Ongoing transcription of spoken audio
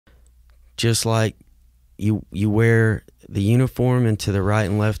just like you wear the uniform, and to the right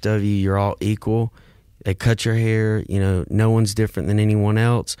and left of you, you're all equal. They cut your hair, you know, no one's different than anyone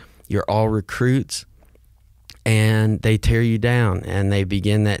else. You're all recruits, and they tear you down, and they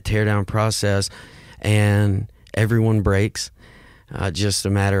begin that tear down process, and everyone breaks. Just a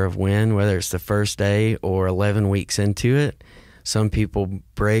matter of when, whether it's the first day or 11 weeks into it. Some people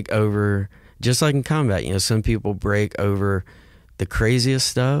break over, just like in combat, you know, some people break over the craziest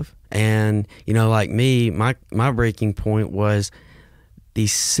stuff. And, you know, like me, my breaking point was the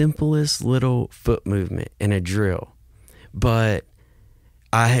simplest little foot movement in a drill. But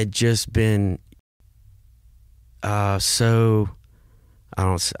I had just been so, I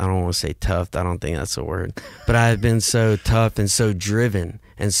don't want to say tough. I don't think that's a word. But I had been so tough and so driven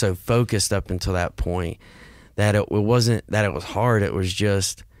and so focused up until that point that it wasn't that it was hard. It was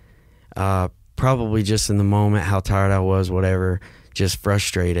just probably just in the moment how tired I was, whatever, just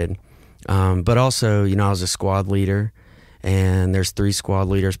frustrated. But also, you know, I was a squad leader, and there's 3 squad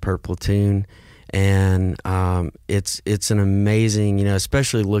leaders per platoon. And it's an amazing, you know,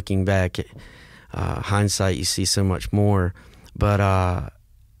 especially looking back at hindsight, you see so much more. But,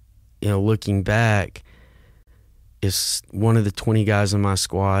 you know, looking back, if one of the 20 guys in my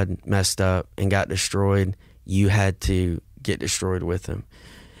squad messed up and got destroyed, you had to get destroyed with them.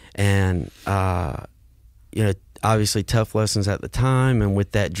 And, you know, obviously tough lessons at the time. And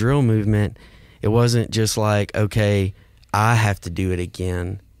with that drill movement, it wasn't just like, okay, I have to do it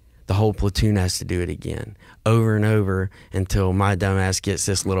again. The whole platoon has to do it again over and over until my dumbass gets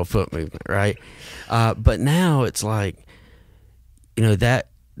this little foot movement, right? But now it's like, you know, that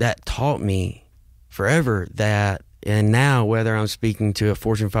taught me forever that, and now whether I'm speaking to a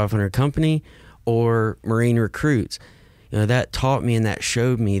Fortune 500 company or Marine recruits, you know, that taught me and that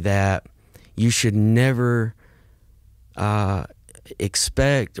showed me that you should never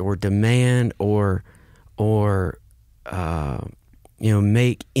expect or demand or you know,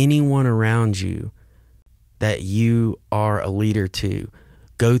 make anyone around you that you are a leader to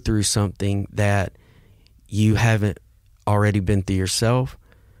go through something that you haven't already been through yourself,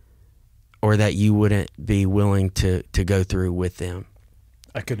 or that you wouldn't be willing to go through with them.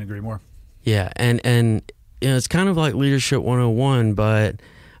 I couldn't agree more. Yeah, and you know, it's kind of like Leadership 101, but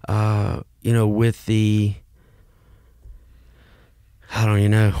you know, with the, I don't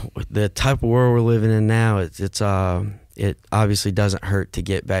even know, the type of world we're living in now, it obviously doesn't hurt to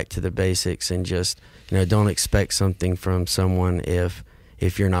get back to the basics and just, you know, don't expect something from someone if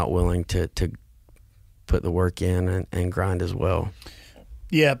you're not willing to put the work in and grind as well.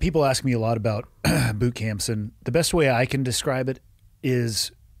 Yeah, people ask me a lot about boot camps, and the best way I can describe it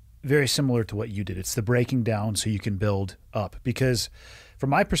is very similar to what you did. It's the breaking down so you can build up. Because from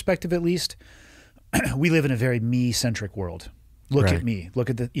my perspective, at least, we live in a very me-centric world. Look Right. at me. Look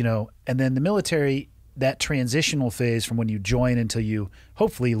at the, you know, and then the military, that transitional phase from when you join until you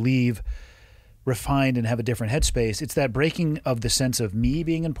hopefully leave refined and have a different headspace, it's that breaking of the sense of me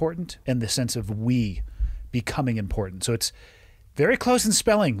being important and the sense of we becoming important. So it's very close in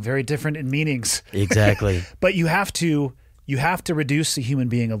spelling, very different in meanings. Exactly. But you have to reduce the human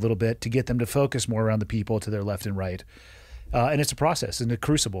being a little bit to get them to focus more around the people to their left and right. And it's a process and a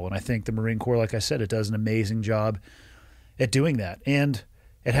crucible. And I think the Marine Corps, like I said, it does an amazing job at doing that. And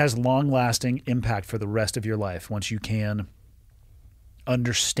it has long-lasting impact for the rest of your life once you can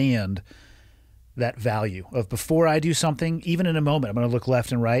understand that value of, before I do something, even in a moment, I'm going to look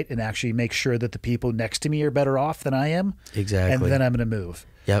left and right and actually make sure that the people next to me are better off than I am. Exactly. And then I'm going to move.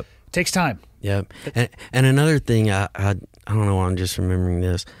 Yep. It takes time. Yep. And another thing, I don't know why I'm just remembering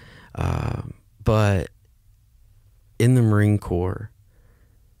this, but in the Marine Corps,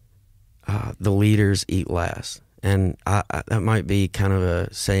 the leaders eat last. And that might be kind of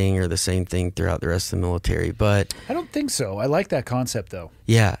a saying or the same thing throughout the rest of the military, but I don't think so. I like that concept, though.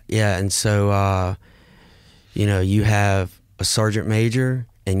 Yeah. And so, you know, you have a sergeant major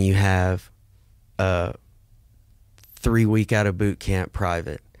and you have a 3-week out of boot camp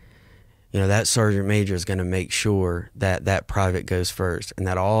private. You know, that sergeant major is going to make sure that that private goes first and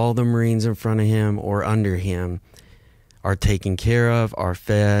that all the Marines in front of him or under him are taken care of, are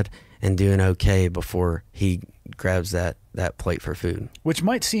fed, and doing okay before he grabs that plate for food. Which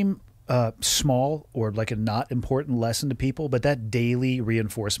might seem small or like a not important lesson to people, but that daily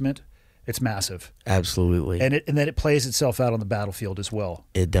reinforcement, it's massive. Absolutely. And then it plays itself out on the battlefield as well.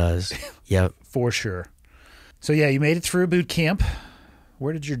 It does. Yep. For sure. So yeah, you made it through boot camp.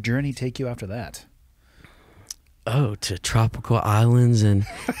 Where did your journey take you after that? Oh, to tropical islands and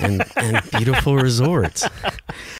beautiful resorts.